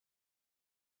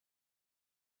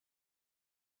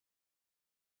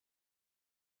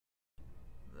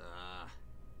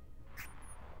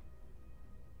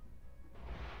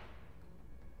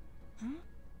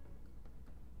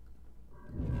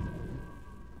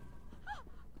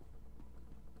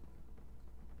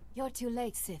You're too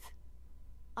late, Sith.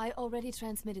 I already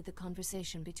transmitted the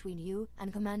conversation between you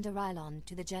and Commander Rylon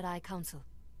to the Jedi Council.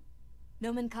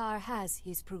 Nomen Karr has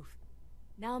his proof.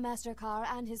 Now Master Karr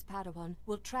and his Padawan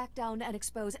will track down and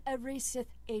expose every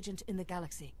Sith agent in the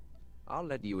galaxy. I'll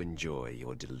let you enjoy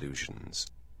your delusions.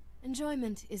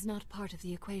 Enjoyment is not part of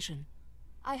the equation.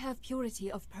 I have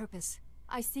purity of purpose.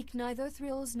 I seek neither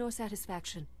thrills nor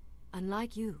satisfaction.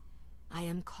 Unlike you, I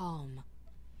am calm.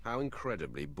 How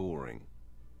incredibly boring.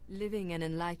 Living an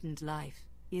enlightened life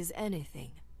is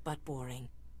anything but boring.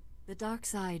 The dark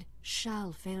side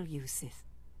shall fail you, Sith.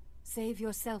 Save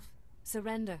yourself,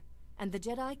 surrender, and the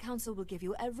Jedi Council will give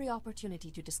you every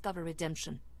opportunity to discover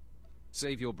redemption.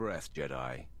 Save your breath,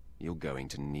 Jedi. You're going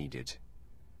to need it.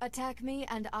 Attack me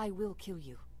and I will kill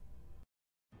you.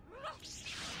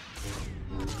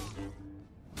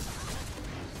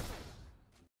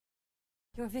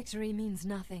 Your victory means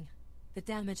nothing. The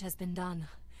damage has been done.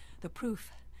 The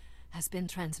proof has been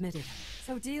transmitted.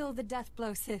 So deal the death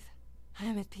blow, Sith. I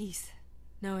am at peace,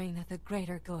 knowing that the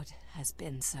greater good has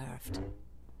been served.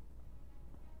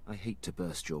 I hate to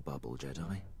burst your bubble,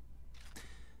 Jedi.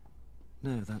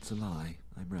 No, that's a lie.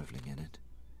 I'm reveling in it.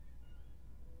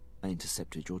 I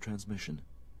intercepted your transmission.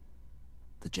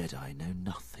 The Jedi know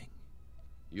nothing.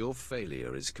 Your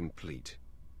failure is complete.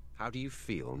 How do you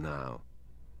feel now?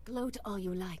 Gloat all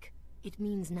you like. It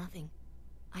means nothing.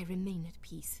 I remain at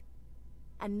peace.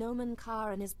 And Nomen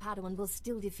Karr and his Padawan will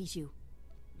still defeat you.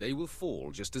 They will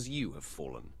fall just as you have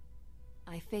fallen.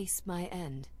 I face my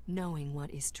end, knowing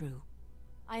what is true.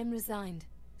 I am resigned.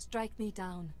 Strike me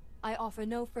down. I offer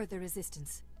no further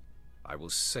resistance. I will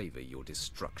savor your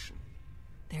destruction.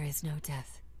 There is no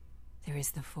death. There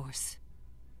is the Force.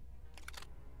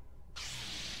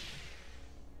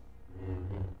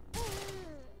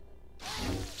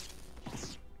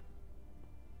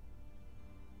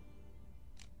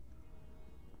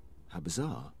 How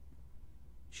bizarre.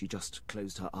 She just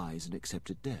closed her eyes and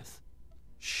accepted death.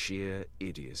 Sheer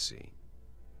idiocy.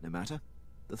 No matter.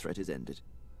 The threat is ended.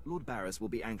 Lord Barris will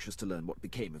be anxious to learn what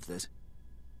became of this.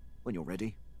 When you're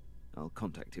ready, I'll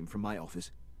contact him from my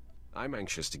office. I'm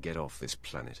anxious to get off this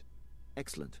planet.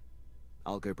 Excellent.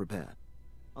 I'll go prepare.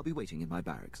 I'll be waiting in my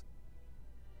barracks.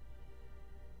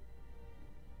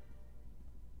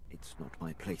 It's not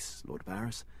my place, Lord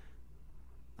Barris.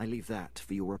 I leave that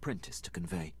for your apprentice to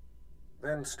convey.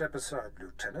 Then step aside,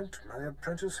 Lieutenant. My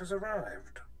apprentice has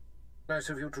arrived. Nice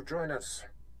of you to join us.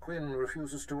 Quinn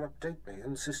refuses to update me,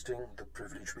 insisting the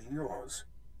privilege be yours.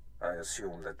 I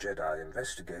assume the Jedi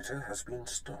investigator has been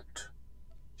stopped.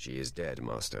 She is dead,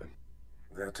 Master.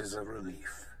 That is a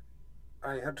relief.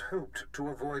 I had hoped to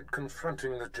avoid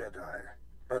confronting the Jedi,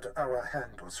 but our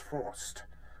hand was forced.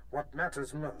 What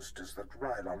matters most is that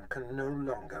Rylon can no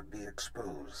longer be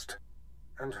exposed.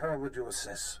 And how would you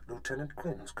assess Lieutenant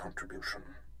Quinn's contribution?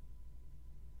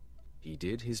 He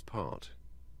did his part.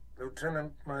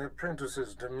 Lieutenant, my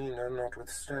apprentice's demeanor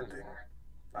notwithstanding,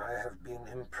 I have been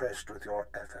impressed with your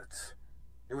efforts.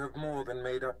 You have more than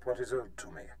made up what is owed to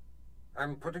me.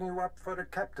 I'm putting you up for a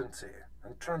captaincy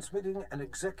and transmitting an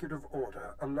executive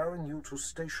order allowing you to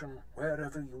station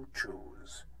wherever you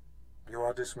choose. You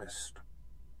are dismissed.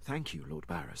 Thank you, Lord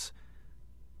Barris.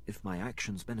 If my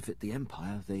actions benefit the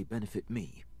Empire, they benefit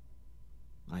me.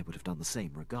 I would have done the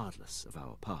same regardless of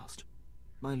our past.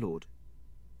 My lord,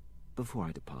 before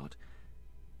I depart,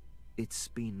 it's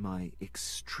been my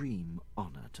extreme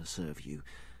honor to serve you.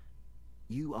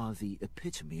 You are the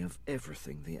epitome of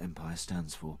everything the Empire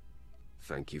stands for.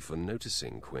 Thank you for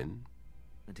noticing, Quinn.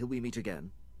 Until we meet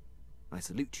again, I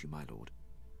salute you, my lord.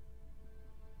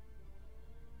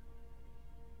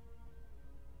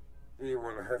 He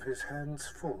will have his hands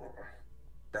full.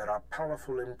 There are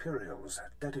powerful Imperials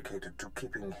dedicated to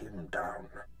keeping him down.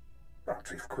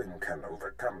 But if Quinn can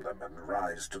overcome them and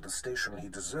rise to the station he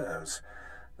deserves,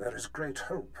 there is great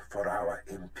hope for our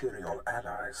Imperial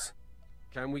allies.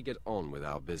 Can we get on with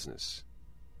our business?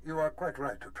 You are quite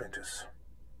right, apprentice.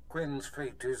 Quinn's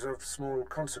fate is of small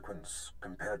consequence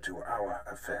compared to our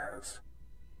affairs.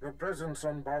 Your presence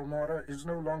on Balmora is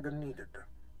no longer needed.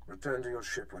 Return to your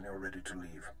ship when you're ready to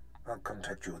leave. I'll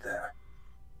contact you there.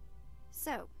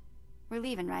 So, we're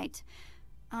leaving, right?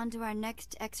 On to our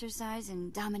next exercise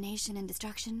in domination and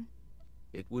destruction?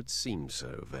 It would seem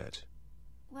so, Vet.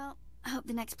 Well, I hope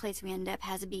the next place we end up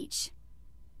has a beach.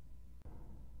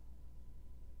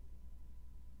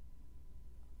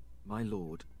 My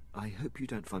lord, I hope you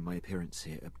don't find my appearance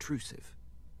here obtrusive.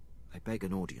 I beg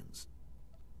an audience.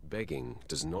 Begging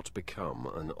does not become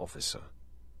an officer.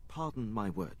 Pardon my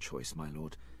word choice, my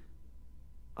lord.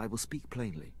 I will speak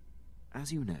plainly.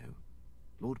 As you know,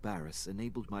 Lord Barris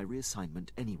enabled my reassignment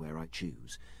anywhere I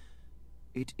choose.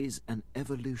 It is an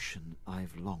evolution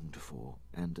I've longed for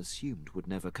and assumed would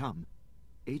never come.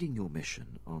 Aiding your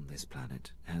mission on this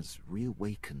planet has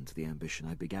reawakened the ambition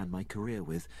I began my career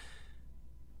with,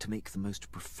 to make the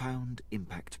most profound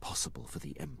impact possible for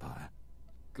the Empire.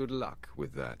 Good luck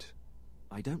with that.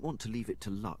 I don't want to leave it to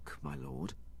luck, my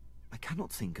lord. I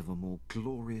cannot think of a more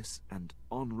glorious and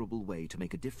honorable way to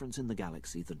make a difference in the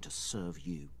galaxy than to serve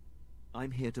you.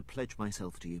 I'm here to pledge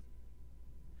myself to you.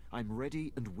 I'm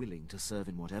ready and willing to serve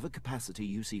in whatever capacity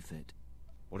you see fit.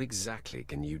 What exactly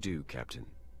can you do, Captain?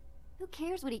 Who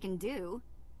cares what he can do?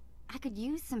 I could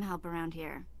use some help around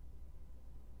here.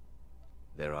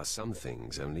 There are some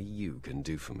things only you can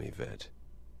do for me, Vet.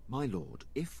 My lord,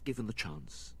 if given the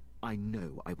chance, I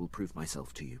know I will prove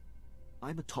myself to you.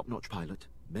 I'm a top-notch pilot,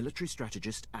 military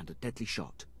strategist, and a deadly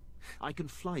shot. I can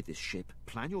fly this ship,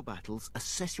 plan your battles,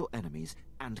 assess your enemies,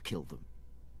 and kill them.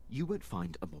 You won't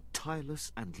find a more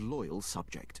tireless and loyal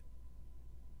subject.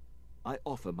 I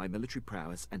offer my military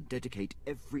prowess and dedicate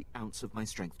every ounce of my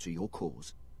strength to your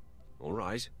cause. All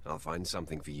right, I'll find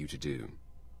something for you to do.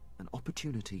 An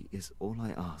opportunity is all I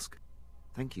ask.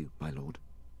 Thank you, my lord.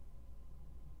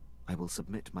 I will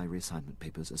submit my reassignment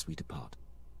papers as we depart.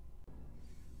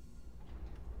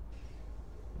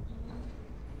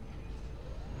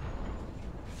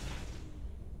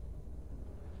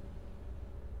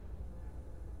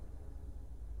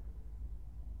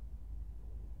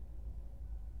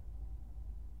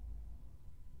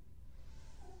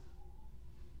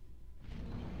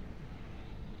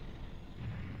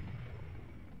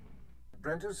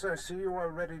 Apprentice, I see you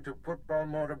are ready to put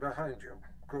Balmora behind you.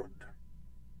 Good.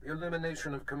 The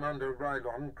elimination of Commander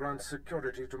Rylon grants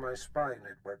security to my spy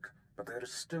network, but there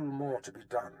is still more to be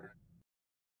done.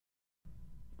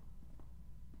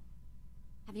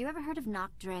 Have you ever heard of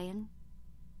Nock Drayen?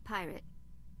 Pirate.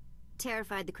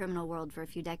 Terrified the criminal world for a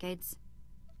few decades.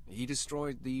 He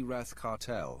destroyed the Wrath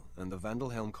Cartel and the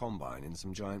Vandalhelm Combine in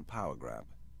some giant power grab.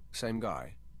 Same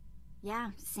guy?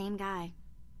 Yeah, same guy.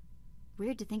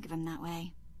 Weird to think of him that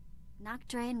way. Nock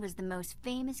Drayen was the most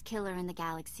famous killer in the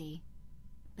galaxy.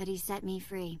 But he set me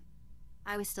free.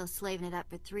 I was still slaving it up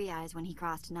for Three Eyes when he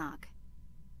crossed Nock.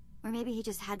 Or maybe he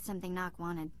just had something Nock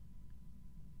wanted.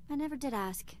 I never did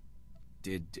ask.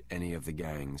 Did any of the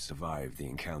gang survive the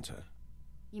encounter?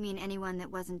 You mean anyone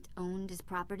that wasn't owned as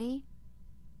property?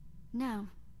 No,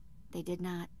 they did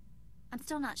not. I'm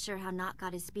still not sure how Nock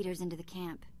got his speeders into the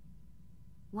camp.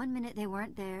 One minute they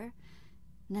weren't there,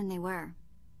 and then they were.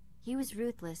 He was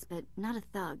ruthless, but not a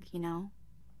thug, you know?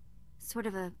 Sort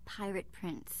of a pirate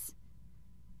prince.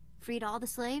 Freed all the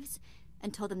slaves,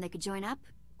 and told them they could join up,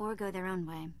 or go their own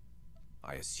way.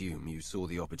 I assume you saw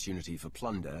the opportunity for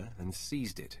plunder and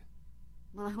seized it.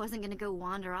 Well, I wasn't gonna go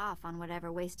wander off on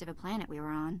whatever waste of a planet we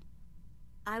were on.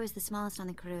 I was the smallest on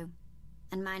the crew,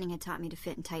 and mining had taught me to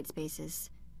fit in tight spaces.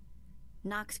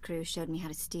 Nock's crew showed me how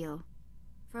to steal.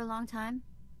 For a long time,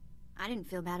 I didn't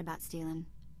feel bad about stealing.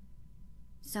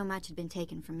 So much had been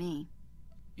taken from me.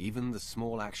 Even the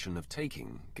small action of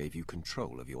taking gave you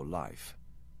control of your life.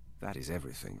 That is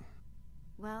everything.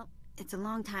 Well, it's a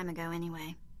long time ago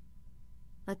anyway.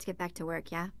 Let's get back to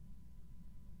work, yeah?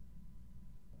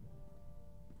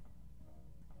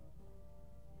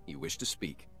 You wish to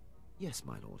speak? Yes,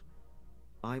 my lord.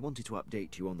 I wanted to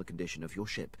update you on the condition of your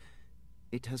ship.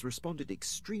 It has responded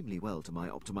extremely well to my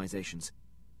optimizations.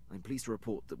 I'm pleased to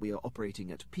report that we are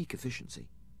operating at peak efficiency.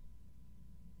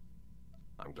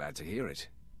 I'm glad to hear it.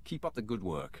 Keep up the good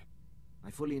work. I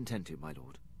fully intend to, my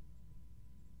lord.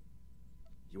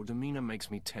 Your demeanor makes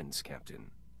me tense,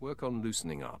 Captain. Work on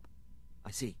loosening up.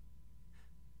 I see.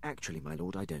 Actually, my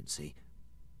lord, I don't see.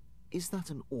 Is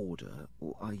that an order,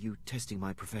 or are you testing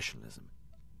my professionalism?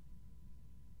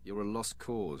 You're a lost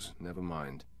cause, never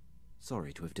mind.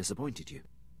 Sorry to have disappointed you.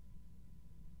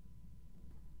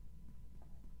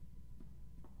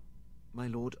 My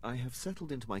lord, I have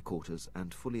settled into my quarters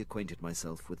and fully acquainted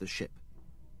myself with the ship.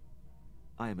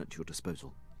 I am at your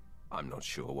disposal. I'm not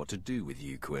sure what to do with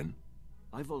you, Quinn.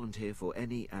 I volunteer for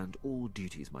any and all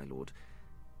duties, my lord.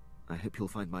 I hope you'll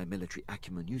find my military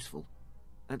acumen useful.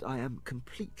 And I am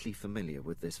completely familiar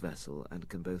with this vessel and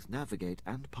can both navigate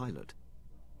and pilot.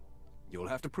 You'll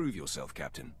have to prove yourself,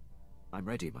 Captain. I'm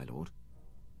ready, my lord.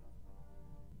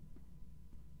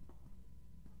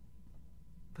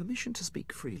 Permission to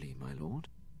speak freely, my lord?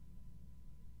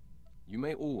 You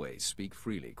may always speak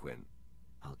freely, Quinn.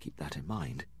 I'll keep that in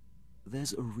mind.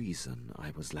 There's a reason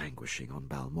I was languishing on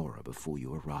Balmora before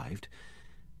you arrived.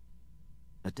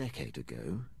 A decade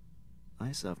ago,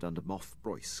 I served under Moff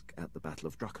Broysk at the Battle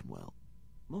of Druckenwell.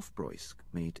 Moff Broysk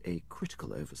made a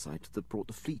critical oversight that brought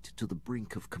the fleet to the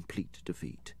brink of complete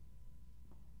defeat.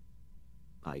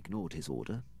 I ignored his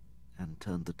order and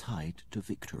turned the tide to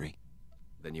victory.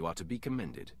 Then you are to be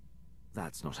commended.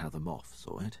 That's not how the Moff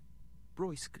saw it.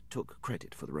 Broysk took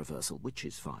credit for the reversal, which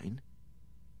is fine.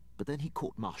 But then he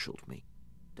court-martialed me.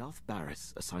 Darth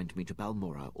Barris assigned me to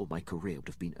Balmorra, or my career would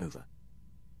have been over.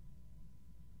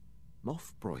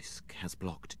 Moff Broysk has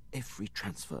blocked every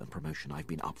transfer and promotion I've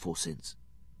been up for since.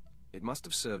 It must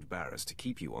have served Barris to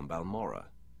keep you on Balmorra.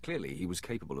 Clearly, he was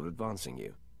capable of advancing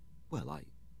you. Well,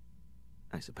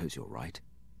 I suppose you're right.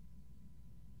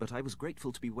 But I was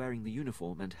grateful to be wearing the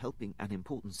uniform and helping an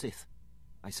important Sith.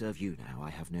 I serve you now,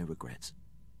 I have no regrets.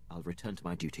 I'll return to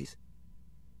my duties.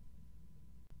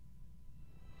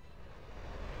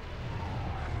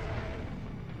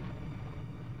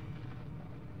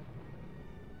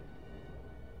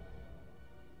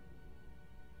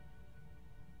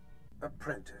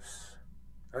 Apprentice,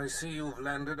 I see you've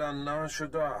landed on Nar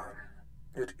Shaddaa.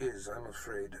 It is, I'm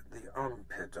afraid, the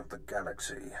armpit of the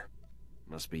galaxy.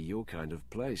 Must be your kind of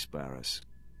place, Barris.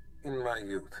 In my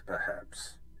youth,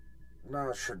 perhaps.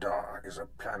 Nar Shaddaa is a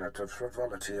planet of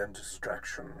frivolity and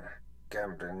distraction.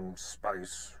 Gambling,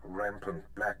 spice, rampant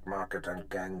black market and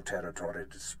gang territory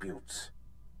disputes.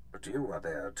 But you are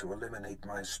there to eliminate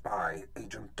my spy,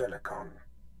 Agent Delicon.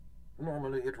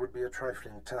 Normally it would be a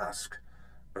trifling task,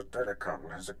 but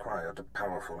Delicon has acquired a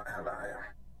powerful ally.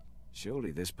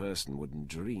 Surely this person wouldn't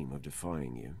dream of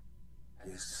defying you.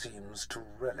 He seems to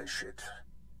relish it.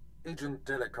 Agent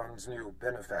Delicon's new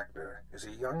benefactor is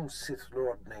a young Sith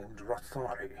Lord named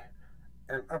Rothari,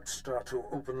 an upstart who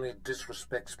openly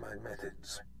disrespects my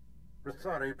methods.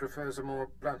 Rothari prefers a more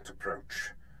blunt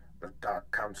approach. The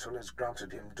Dark Council has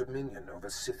granted him dominion over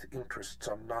Sith interests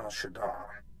on Nar Shaddaa.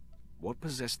 What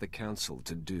possessed the Council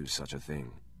to do such a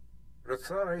thing?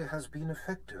 Rothari has been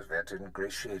effective at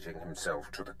ingratiating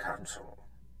himself to the Council.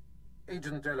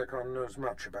 Agent Delicon knows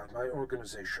much about my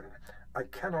organization. I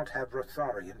cannot have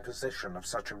Rothari in possession of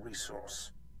such a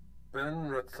resource. Burn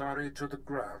Rothari to the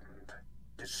ground.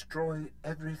 Destroy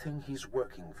everything he's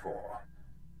working for.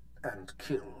 And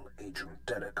kill Agent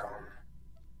Delicon.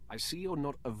 I see you're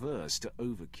not averse to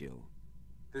overkill.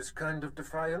 This kind of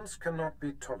defiance cannot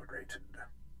be tolerated.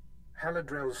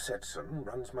 Haladrel Setson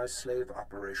runs my slave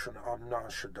operation on Nar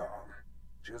Shaddaa.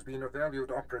 She has been a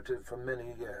valued operative for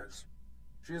many years.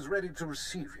 She is ready to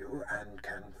receive you and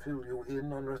can fill you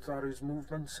in on Rothari's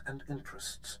movements and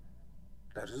interests.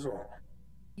 That is all.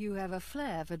 You have a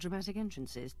flair for dramatic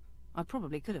entrances. I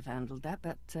probably could have handled that,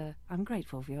 but I'm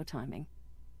grateful for your timing.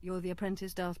 You're the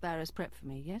apprentice Darth Barris prepped for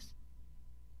me, yes?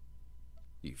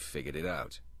 You've figured it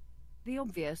out. The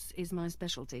obvious is my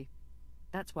specialty.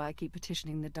 That's why I keep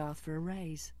petitioning the Darth for a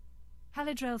raise.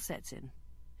 Haladrel sets in.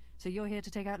 So you're here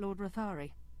to take out Lord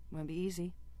Rothari. Won't be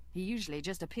easy. He usually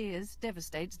just appears,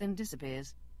 devastates, then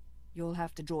disappears. You'll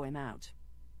have to draw him out.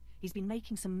 He's been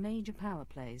making some major power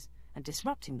plays, and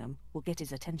disrupting them will get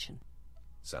his attention.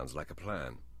 Sounds like a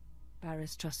plan.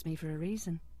 Barris trusts me for a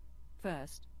reason.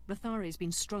 First, Rothari's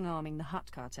been strong-arming the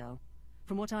Hutt cartel.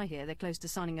 From what I hear, they're close to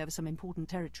signing over some important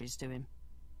territories to him.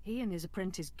 He and his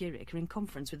apprentice Giric are in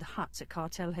conference with the Hutts at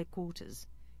cartel headquarters.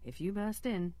 If you burst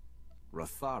in...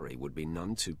 Rothari would be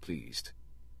none too pleased.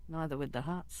 Neither would the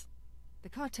Hutts. The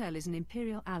cartel is an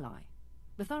Imperial ally.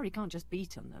 Rothari can't just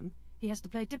beat on them. He has to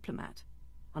play diplomat.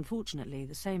 Unfortunately,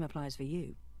 the same applies for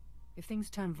you. If things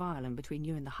turn violent between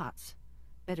you and the Hutts,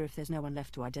 better if there's no one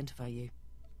left to identify you.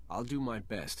 I'll do my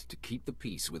best to keep the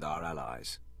peace with our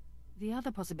allies. The other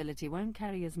possibility won't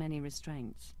carry as many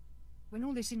restraints. When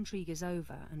all this intrigue is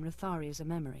over and Rothari is a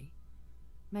memory,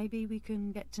 maybe we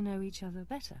can get to know each other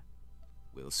better.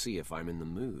 We'll see if I'm in the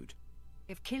mood.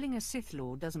 If killing a Sith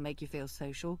Lord doesn't make you feel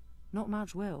social, not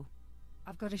much will.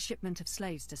 I've got a shipment of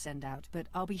slaves to send out, but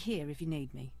I'll be here if you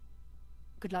need me.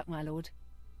 Good luck, my lord.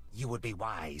 You would be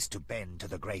wise to bend to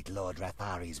the great Lord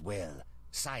Rothari's will.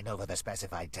 Sign over the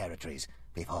specified territories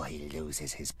before he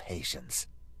loses his patience.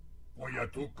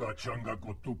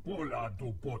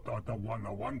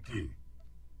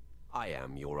 I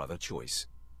am your other choice.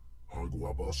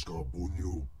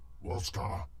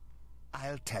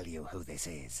 I'll tell you who this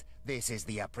is. This is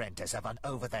the apprentice of an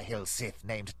over-the-hill Sith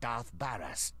named Darth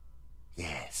Barris.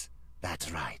 Yes,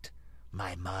 that's right.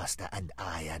 My master and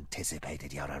I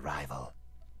anticipated your arrival.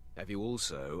 Have you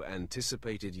also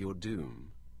anticipated your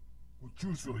doom?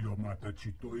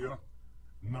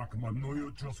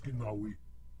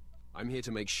 I'm here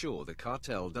to make sure the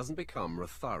cartel doesn't become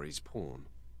Rothari's pawn.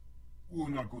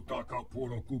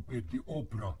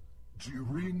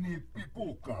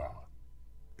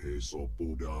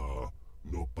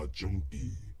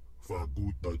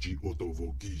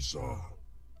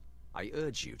 I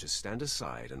urge you to stand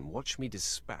aside and watch me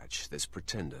dispatch this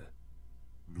pretender.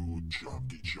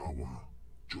 Nujabdi Jawa,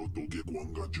 Jodoge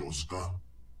Gwanga Joska.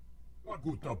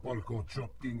 Waguta Polko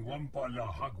Chopking Wampala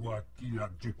Hagwa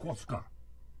Kiak Jekoska.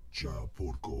 Ja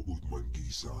Porko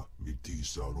Udmangisa,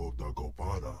 Mitisa Roda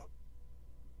Gopara.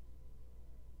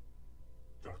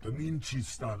 Tatanin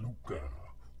Chista Luka,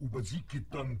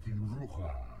 Ubazikitan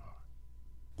Ruha.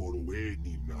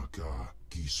 Korweni Naka,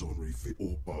 Kisori Fe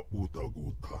Opa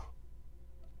Utaguta.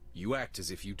 You act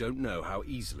as if you don't know how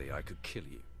easily I could kill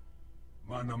you.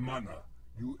 Mana,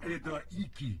 you eda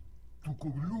iki,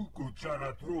 tukuluko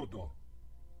charatrodo.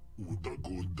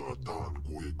 Utaguda Dan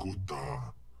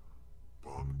Gueguda,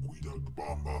 Panguidag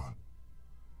Bamba.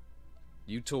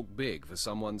 You talk big for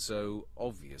someone so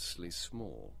obviously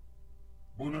small.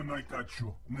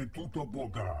 Bonanaitacho, netuto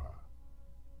boga.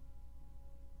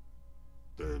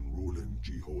 Then Rulen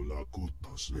Jihola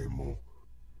Kutas Nemo.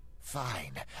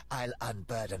 Fine, I'll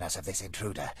unburden us of this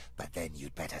intruder, but then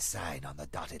you'd better sign on the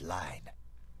dotted line.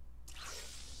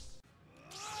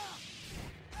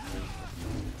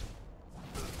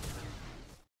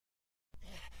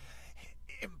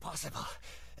 Impossible.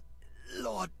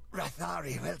 Lord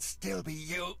Rathari will still be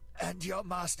you and your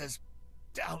master's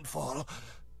downfall.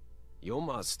 Your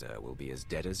master will be as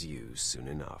dead as you soon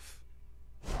enough.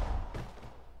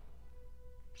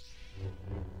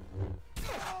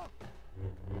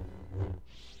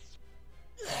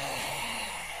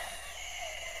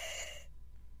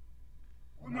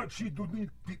 Unachi dunit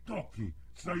pitoki,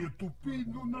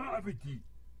 sayatupino na aveti.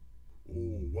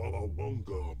 Oh, Wala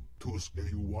Wanga,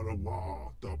 Tuske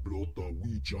Warawa, Tablota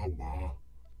Wijawa.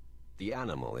 The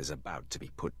animal is about to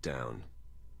be put down.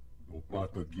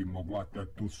 Dopata gimawata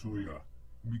tusuya,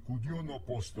 mikudiono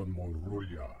postan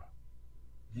molroya.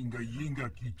 Yinga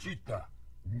kichita,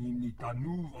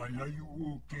 ninitanu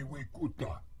alayu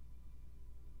kewekuta.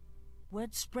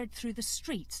 Word spread through the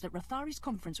streets that Rathari's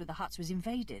conference with the Hutts was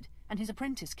invaded and his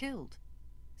apprentice killed.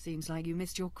 Seems like you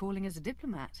missed your calling as a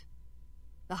diplomat.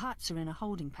 The Hutts are in a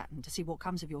holding pattern to see what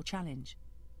comes of your challenge.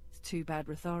 It's too bad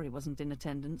Rathari wasn't in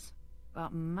attendance.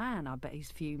 But man, I bet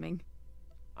he's fuming.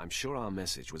 I'm sure our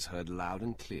message was heard loud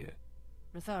and clear.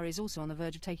 Rathari is also on the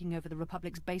verge of taking over the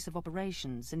Republic's base of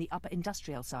operations in the upper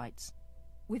industrial sites.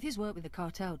 With his work with the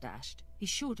cartel dashed, he's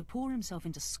sure to pour himself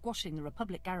into squashing the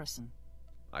Republic garrison.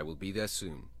 I will be there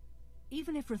soon.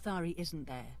 Even if Rathari isn't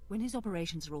there, when his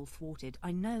operations are all thwarted,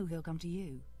 I know he'll come to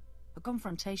you. A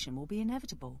confrontation will be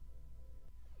inevitable.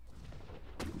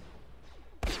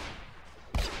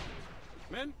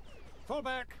 Men, fall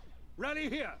back. Rally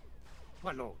here.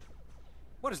 My lord,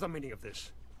 what is the meaning of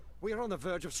this? We are on the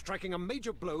verge of striking a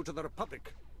major blow to the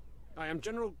Republic. I am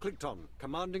General Clinton,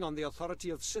 commanding on the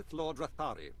authority of Sith Lord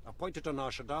Rathari, appointed to Nar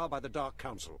Shaddaa by the Dark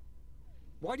Council.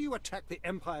 Why do you attack the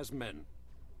Empire's men?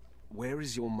 Where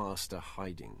is your master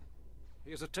hiding?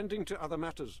 He is attending to other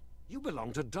matters. You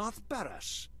belong to Darth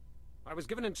Baras. I was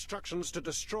given instructions to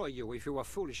destroy you if you were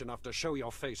foolish enough to show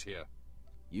your face here.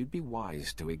 You'd be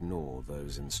wise to ignore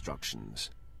those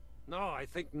instructions. No, I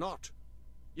think not.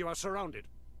 You are surrounded,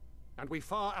 and we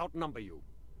far outnumber you.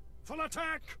 Full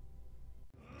attack!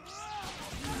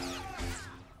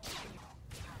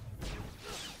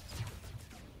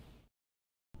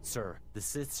 Sir, the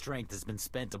Sith's strength has been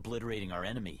spent obliterating our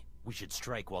enemy. We should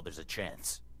strike while there's a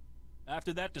chance.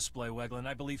 After that display, Weglin,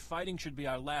 I believe fighting should be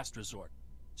our last resort.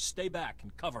 Stay back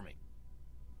and cover me.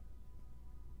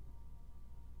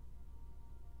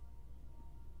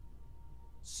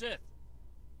 Sith,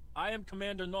 I am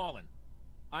Commander Nolan.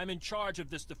 I'm in charge of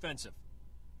this defensive.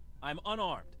 I'm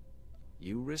unarmed.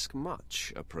 You risk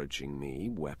much approaching me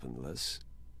weaponless.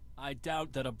 I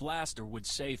doubt that a blaster would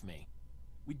save me.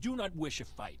 We do not wish a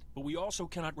fight, but we also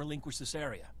cannot relinquish this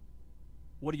area.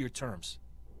 What are your terms?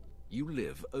 You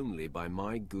live only by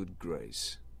my good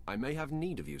grace. I may have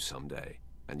need of you someday,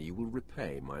 and you will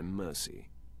repay my mercy.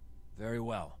 Very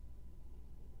well.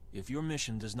 If your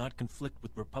mission does not conflict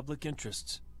with Republic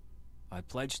interests, I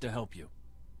pledge to help you.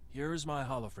 Here is my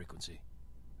holofrequency.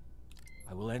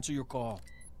 I will answer your call.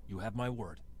 You have my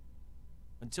word.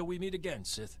 Until we meet again,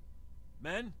 Sith.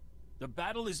 Men, the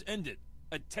battle is ended.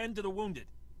 Attend to the wounded.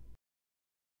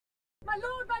 My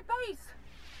lord, my base!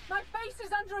 My base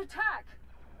is under attack!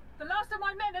 The last of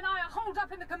my men and I are holed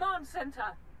up in the command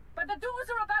center, but the doors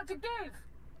are about to give!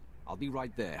 I'll be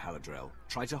right there, Haladrel.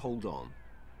 Try to hold on.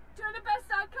 Doing the best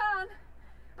I can,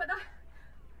 but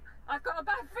I've got a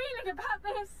bad feeling about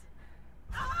this.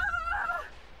 Ah!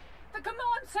 The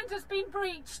command center's been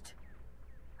breached.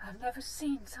 I've never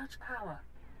seen such power.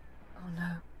 Oh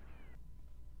no.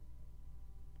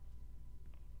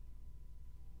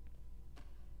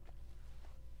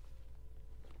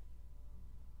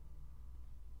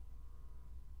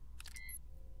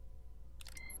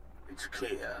 It's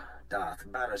clear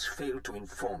Darth Barris failed to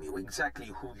inform you exactly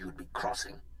who you'd be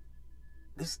crossing.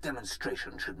 This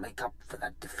demonstration should make up for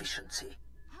that deficiency.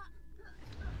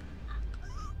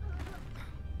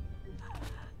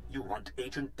 You want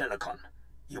Agent Delicon.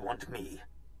 You want me.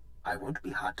 I won't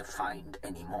be hard to find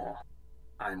anymore.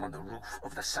 I'm on the roof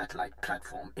of the satellite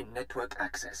platform in network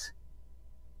access.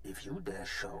 If you dare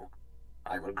show,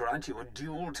 I will grant you a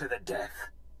duel to the death.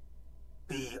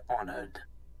 Be honored.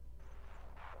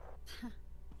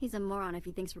 He's a moron if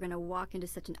he thinks we're gonna walk into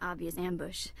such an obvious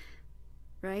ambush.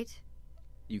 Right?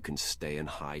 You can stay and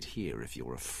hide here if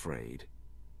you're afraid.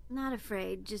 Not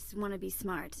afraid, just want to be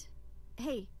smart.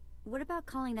 Hey, what about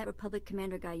calling that Republic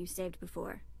commander guy you saved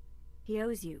before? He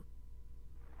owes you.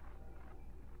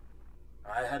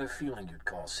 I had a feeling you'd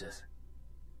call, Sith.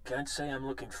 Can't say I'm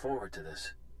looking forward to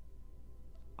this.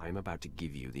 I'm about to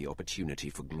give you the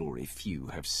opportunity for glory few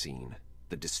have seen.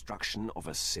 The destruction of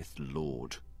a Sith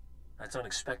Lord. That's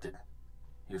unexpected.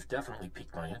 You've definitely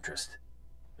piqued my interest.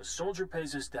 The soldier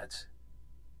pays his debts.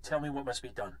 Tell me what must be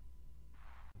done.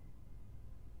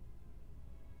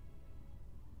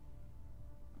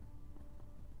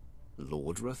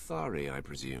 Lord Rathari, I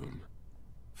presume.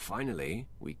 Finally,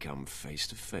 we come face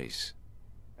to face.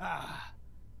 Ah,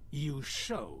 you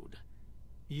showed.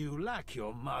 You lack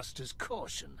your master's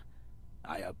caution.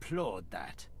 I applaud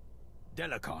that.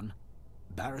 Delicon,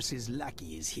 Barris's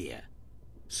lackey is here.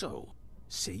 So,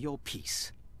 say your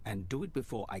piece, and do it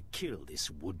before I kill this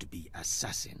would-be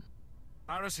assassin.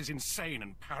 Barris is insane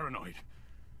and paranoid.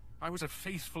 I was a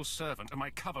faithful servant and my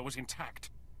cover was intact.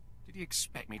 Did he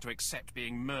expect me to accept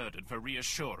being murdered for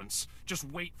reassurance? Just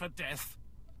wait for death?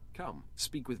 Come,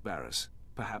 speak with Barris.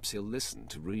 Perhaps he'll listen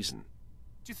to reason.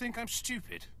 Do you think I'm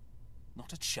stupid?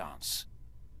 Not a chance.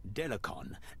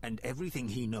 Delicon and everything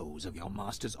he knows of your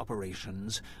master's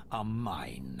operations are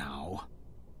mine now.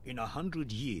 In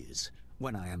 100 years,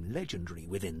 when I am legendary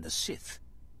within the Sith,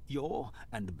 your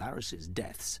and Barris's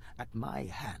deaths at my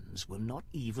hands will not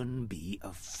even be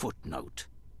a footnote.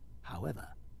 However,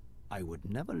 I would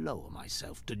never lower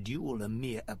myself to duel a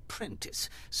mere apprentice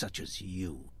such as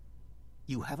you.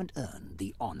 You haven't earned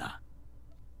the honor.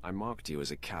 I marked you as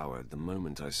a coward the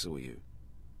moment I saw you.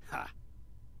 Ha!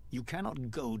 You cannot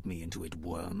goad me into it,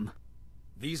 worm.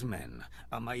 These men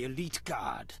are my elite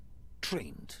guard,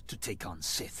 trained to take on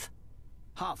Sith.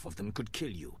 Half of them could kill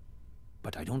you,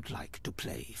 but I don't like to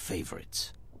play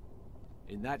favorites.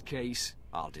 In that case,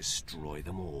 I'll destroy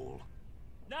them all.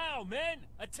 Now, men!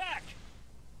 Attack!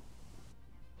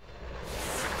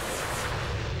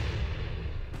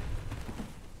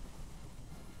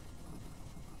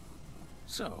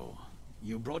 So,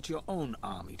 you brought your own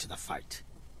army to the fight.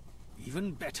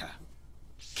 Even better.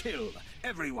 Kill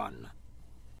everyone!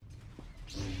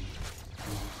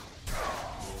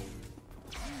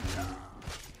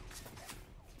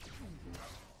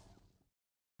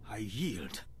 I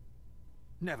yield.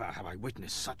 Never have I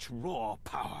witnessed such raw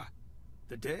power.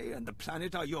 The day and the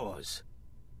planet are yours.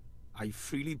 I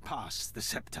freely pass the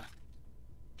scepter.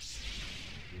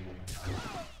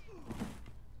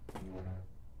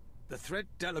 The threat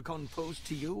Delicon posed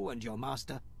to you and your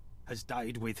master has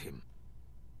died with him.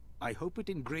 I hope it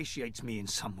ingratiates me in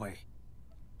some way.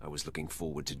 I was looking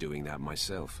forward to doing that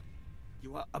myself.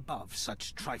 You are above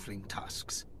such trifling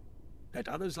tasks. Let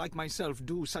others like myself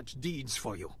do such deeds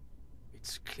for you.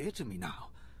 It's clear to me now.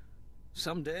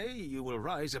 Someday you will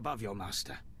rise above your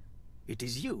master. It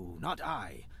is you, not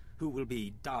I, who will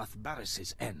be Darth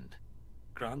Barris's end.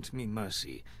 Grant me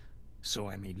mercy, so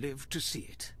I may live to see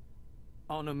it.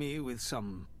 Honor me with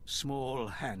some small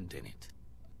hand in it.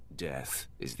 Death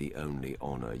is the only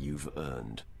honor you've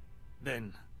earned.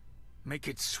 Then, make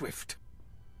it swift.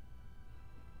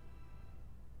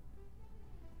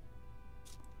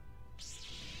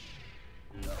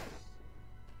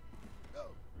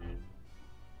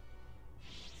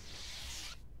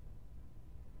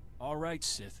 All right,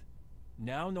 Sith.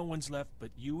 Now no one's left but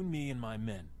you and me and my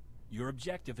men. Your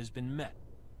objective has been met.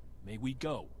 May we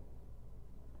go?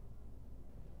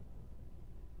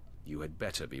 You had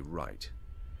better be right.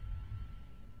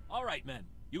 All right, men.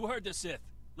 You heard the Sith.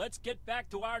 Let's get back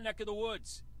to our neck of the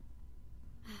woods.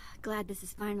 Glad this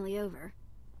is finally over.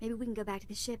 Maybe we can go back to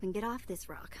the ship and get off this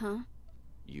rock, huh?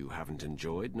 You haven't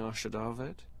enjoyed Nar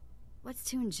Shaddaa? What's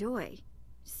to enjoy?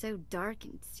 So dark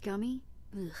and scummy?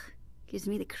 Ugh, gives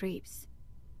me the creeps.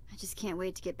 I just can't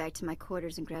wait to get back to my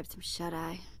quarters and grab some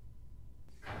shut-eye.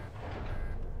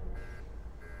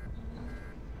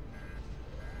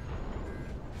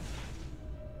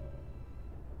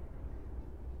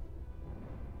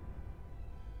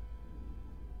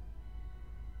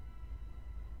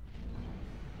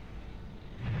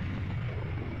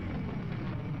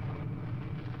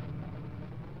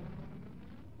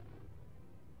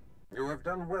 have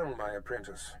done well, my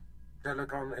apprentice.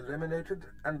 Telecon eliminated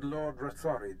and Lord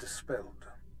Rathari dispelled.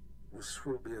 This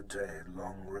will be a day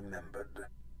long remembered.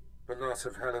 The loss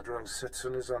of Haladrel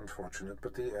Sitson is unfortunate,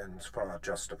 but the ends far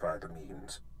justify the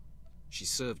means. She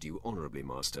served you honorably,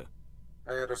 Master.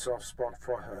 I had a soft spot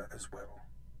for her as well.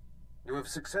 You have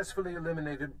successfully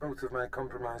eliminated both of my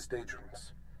compromised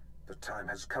agents. The time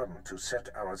has come to set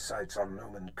our sights on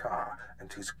Noman Carr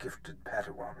and his gifted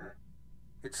Padawan.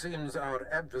 It seems our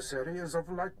adversary is of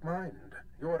like mind.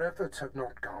 Your efforts have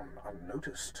not gone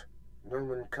unnoticed.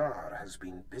 Noman Carr has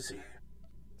been busy.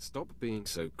 Stop being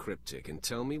so cryptic and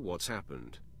tell me what's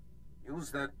happened.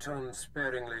 Use that tone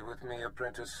sparingly with me,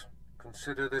 apprentice.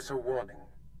 Consider this a warning.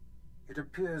 It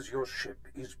appears your ship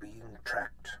is being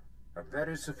tracked. A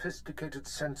very sophisticated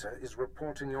sensor is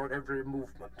reporting your every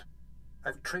movement.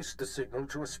 I've traced the signal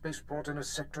to a spaceport in a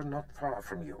sector not far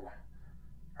from you.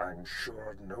 I'm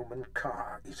sure Noman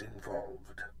Carr is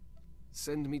involved.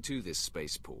 Send me to this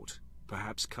spaceport.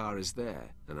 Perhaps Carr is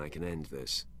there, and I can end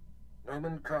this.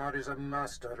 Noman Carr is a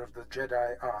master of the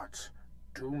Jedi arts.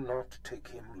 Do not take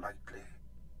him lightly.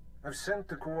 I've sent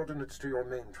the coordinates to your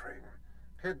mainframe.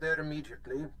 Head there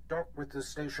immediately, dock with the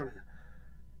station,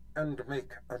 and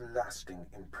make a lasting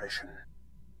impression.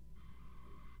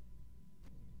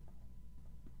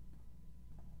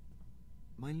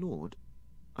 My lord,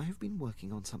 I have been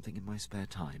working on something in my spare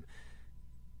time.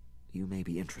 You may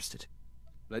be interested.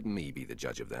 Let me be the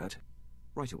judge of that.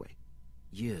 Right away.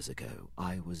 Years ago,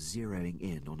 I was zeroing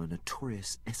in on a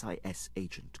notorious SIS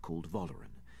agent called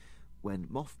Valoran. When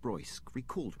Moff Broysk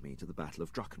recalled me to the Battle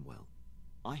of Druckenwell,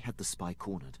 I had the spy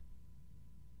cornered.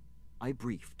 I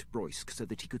briefed Broysk so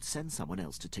that he could send someone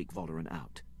else to take Valoran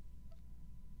out.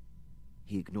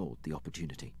 He ignored the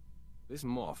opportunity. This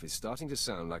Moff is starting to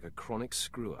sound like a chronic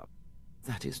screw-up.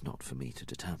 That is not for me to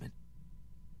determine.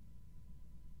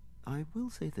 I will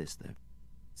say this, though.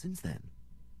 Since then,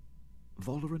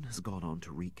 Valoran has gone on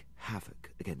to wreak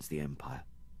havoc against the Empire.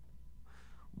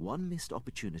 One missed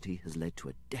opportunity has led to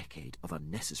a decade of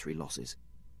unnecessary losses.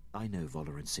 I know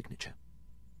Valoran's signature,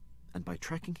 and by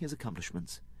tracking his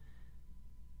accomplishments,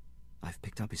 I've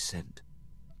picked up his scent.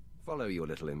 Follow your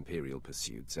little Imperial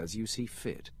pursuits as you see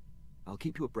fit. I'll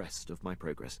keep you abreast of my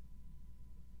progress.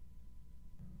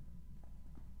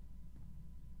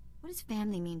 What does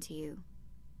family mean to you?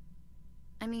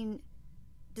 I mean,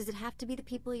 does it have to be the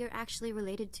people you're actually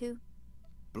related to?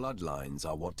 Bloodlines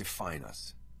are what define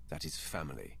us. That is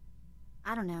family.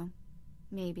 I don't know.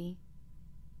 Maybe.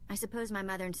 I suppose my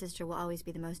mother and sister will always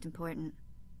be the most important.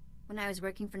 When I was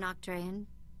working for Noctrayan,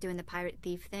 doing the pirate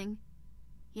thief thing,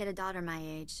 he had a daughter my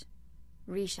age,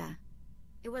 Risha.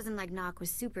 It wasn't like Nock was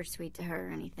super sweet to her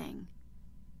or anything.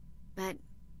 But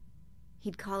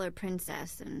he'd call her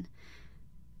princess, and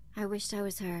I wished I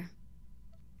was her.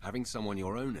 Having someone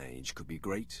your own age could be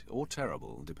great or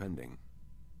terrible, depending.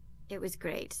 It was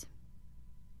great.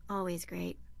 Always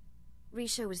great.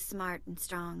 Risha was smart and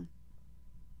strong.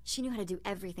 She knew how to do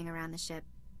everything around the ship.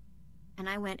 And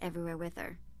I went everywhere with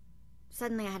her.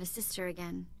 Suddenly I had a sister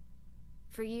again.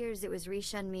 For years it was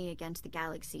Risha and me against the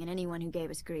galaxy and anyone who gave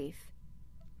us grief.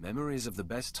 Memories of the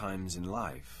best times in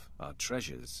life are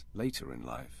treasures later in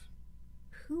life.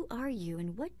 Who are you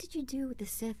and what did you do with the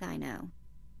Sith I know?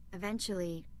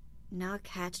 Eventually, Nock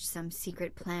hatched some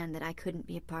secret plan that I couldn't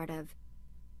be a part of.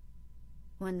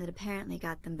 One that apparently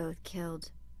got them both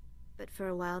killed. But for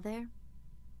a while there,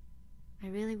 I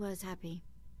really was happy.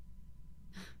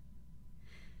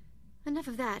 Enough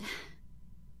of that.